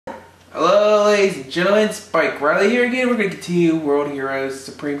ladies and gentlemen, Spike Riley here again. We're going to continue World Heroes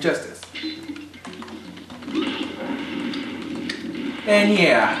Supreme Justice. And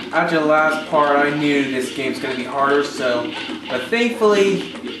yeah, after the last part, I knew this game's going to be harder, but thankfully,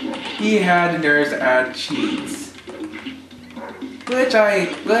 he had the nerves to add cheats. Which I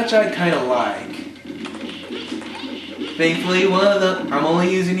kind of like. Thankfully, I'm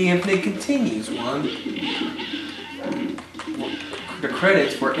only using the infinite continues one. The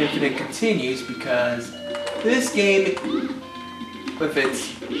credits for infinite continues because this game, with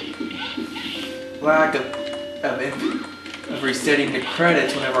its lack of resetting the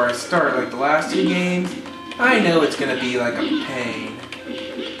credits whenever I start, like the last two games, I know it's gonna be like a pain.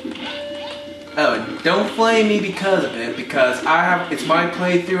 Oh, and don't flame me because of it, because it's my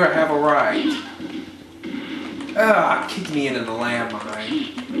playthrough, I have a right. Ah, kicked me into the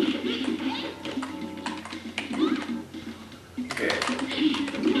landmine. Okay.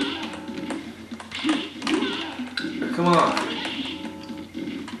 Come on.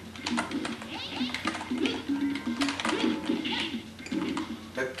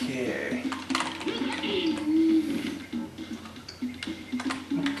 Okay.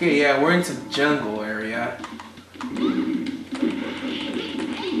 Okay, yeah, we're in some jungle area.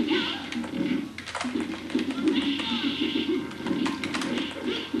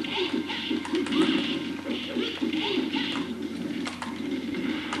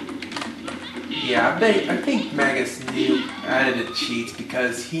 Yeah, I think Magus added the cheats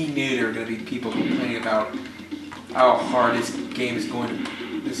because he knew there were going to be people complaining about how hard this game is,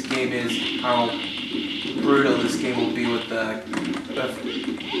 how brutal this game will be without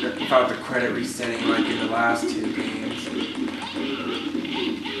the credit resetting like in the last two games.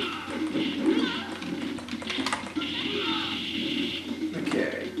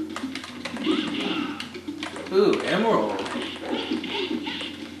 Okay. Ooh, Emerald.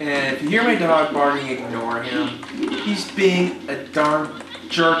 And if you hear my dog barking, ignore him. He's being a darn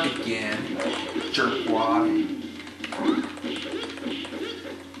jerk again. Jerkwad.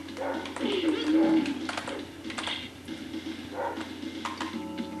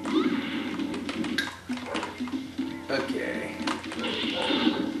 Okay.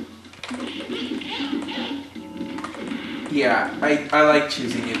 Yeah, I like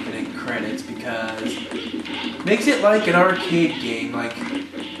choosing infinite credits because it makes it like an arcade game, like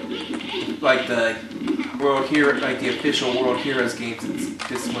the the official World Heroes games that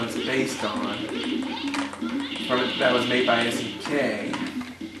this one's based on. That was made by SNK.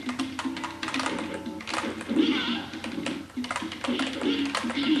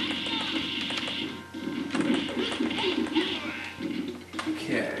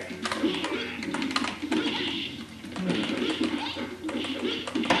 Okay.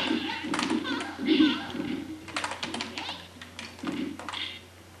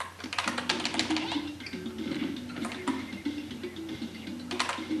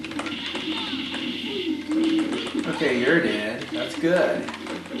 Okay, you're dead. That's good.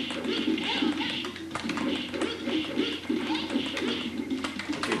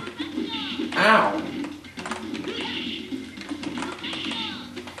 Okay. Ow!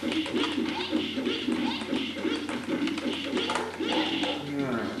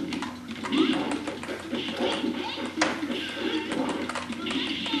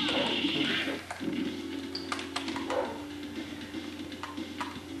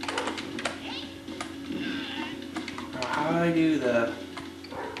 How do I do the...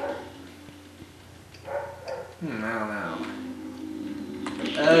 I don't know.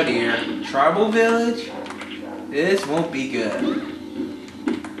 Oh dear. Tribal village? This won't be good.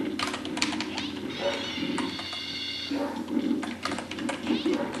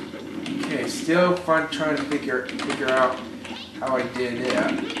 Okay, still trying to figure out how I did it.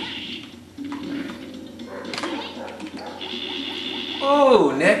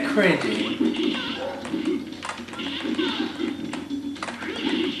 Oh, net cringing.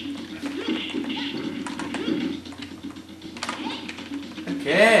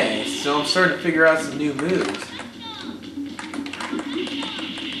 Okay, so I'm starting to figure out some new moves.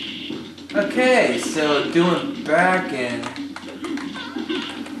 Okay, so doing back and...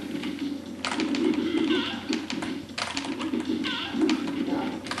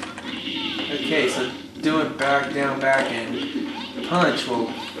 Okay, so doing back, down, back, and punch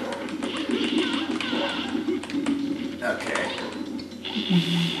will... Okay.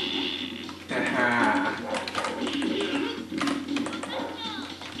 Aha.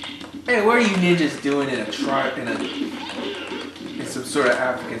 Hey, what are you ninjas doing in some sort of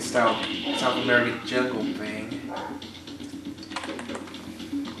African style South American jungle thing?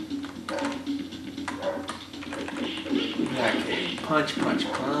 Okay, punch, punch,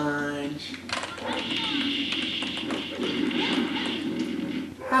 punch.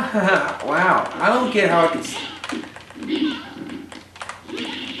 Wow, I don't get how I can...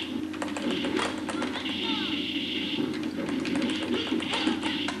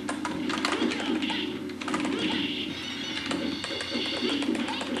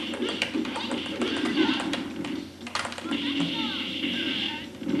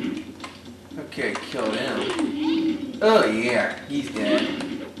 Okay, killed him. Oh yeah, he's dead.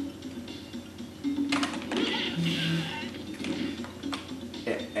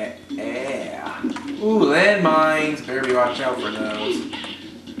 Ooh, landmines. Better watch out for those.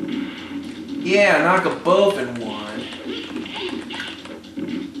 Yeah, knock them both in one.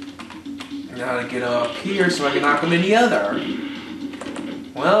 Now to get up here so I can knock them in the other.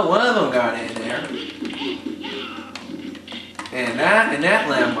 Well, one of them got in there. And that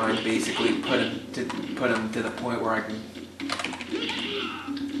landmine basically put him to the point where I can...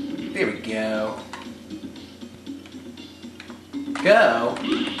 There we go. Go?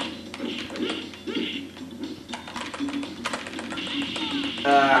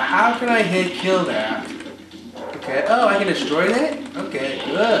 How can I kill that? Okay, oh, I can destroy that? Okay,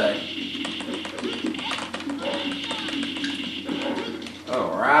 good.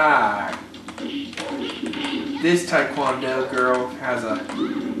 Alright. This Taekwondo girl has a...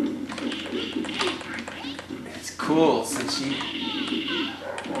 It's cool since she...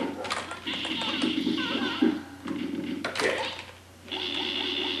 Okay.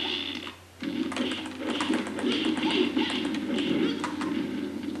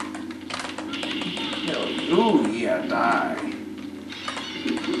 Ooh, yeah, die.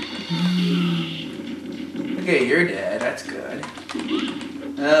 Okay, you're dead. That's good.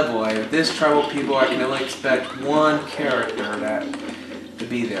 Oh boy, with this trouble, people, I can only expect one character to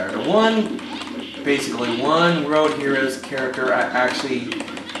be there. Basically one Road Heroes character I actually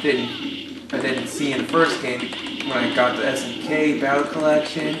didn't see in the first game when I got the SNK Battle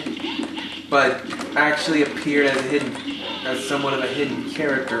Collection, but actually appeared as somewhat of a hidden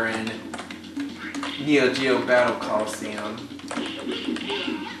character in Neo Geo Battle Coliseum.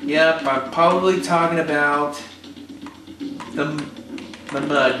 Yep, I'm probably talking about the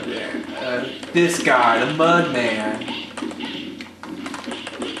Mud Man. This guy, the Mud Man.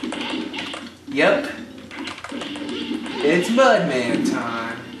 Yep. It's Mud Man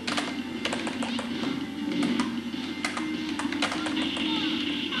time.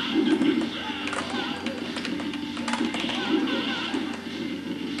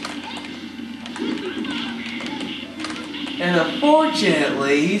 And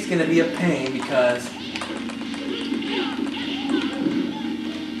unfortunately, he's going to be a pain because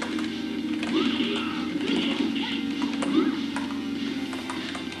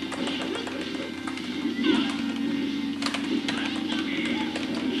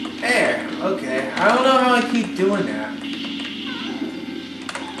there, okay. I don't know how I keep doing that.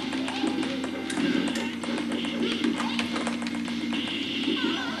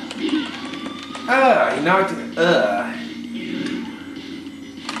 Ah, he knocked it.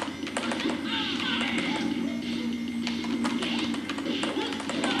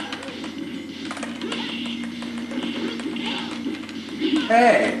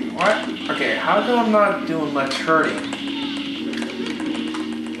 Hey, what? Okay, how come I'm not doing much hurting?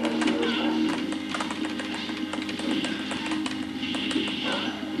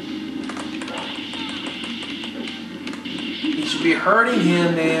 You should be hurting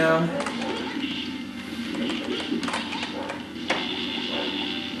him, man.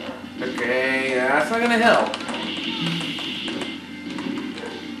 Okay, that's not gonna help.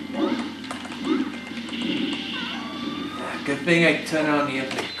 Good thing I turned on the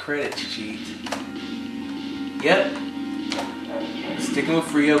infinite credits cheat. Yep. Sticking with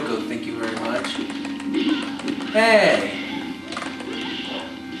Ryoko, thank you very much. Hey!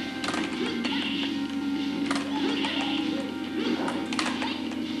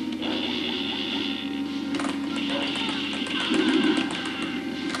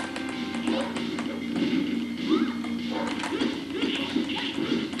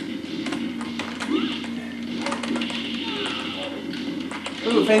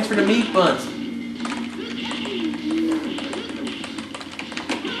 Ooh, thanks for the meat buns.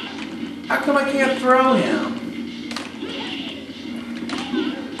 How come I can't throw him?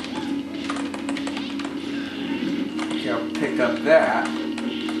 Okay, I'll pick up that.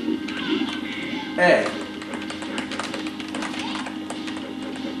 Hey.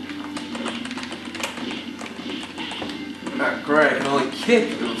 Not great, I can only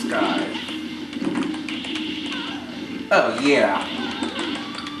kick those guys. Oh, yeah.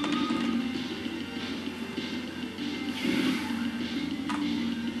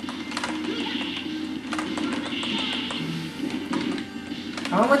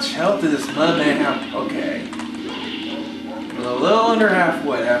 How much health does this Mudman have? Okay. A little under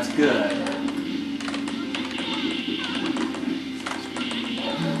halfway, that's good.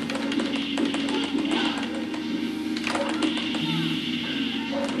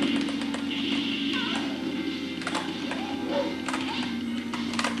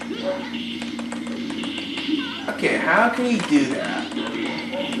 Okay, how can he do that?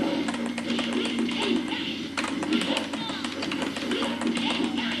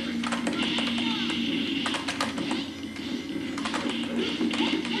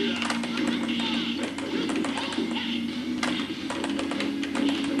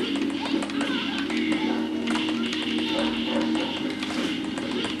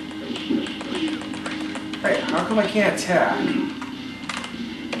 Hey, how come I can't attack?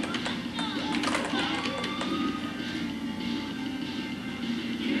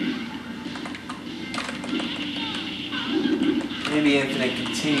 Maybe infinite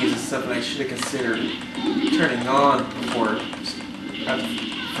continues is something I should have considered turning on before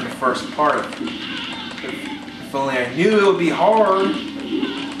for the first part. If only I knew it would be hard.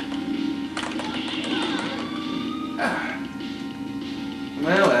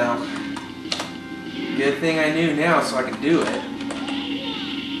 Well. Good thing I knew now so I can do it.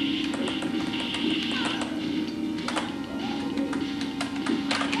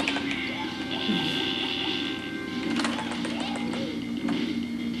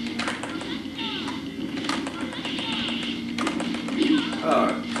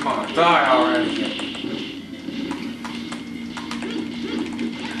 Oh, come on, die already.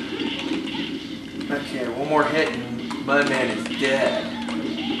 Okay, one more hit and Mudman is dead.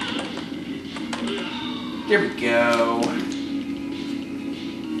 There we go.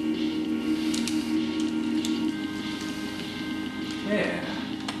 Yeah.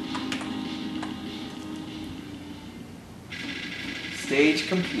 Stage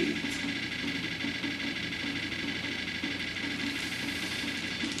complete.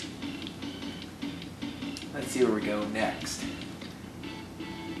 Let's see where we go next.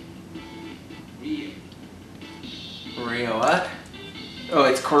 Korea what? Oh,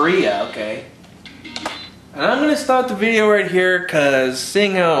 it's Korea, okay. And I'm going to stop the video right here because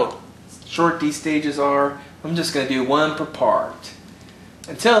seeing how short these stages are, I'm just going to do one per part.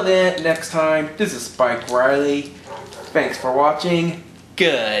 Until then, next time, this is Spike Riley. Thanks for watching.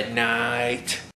 Good night.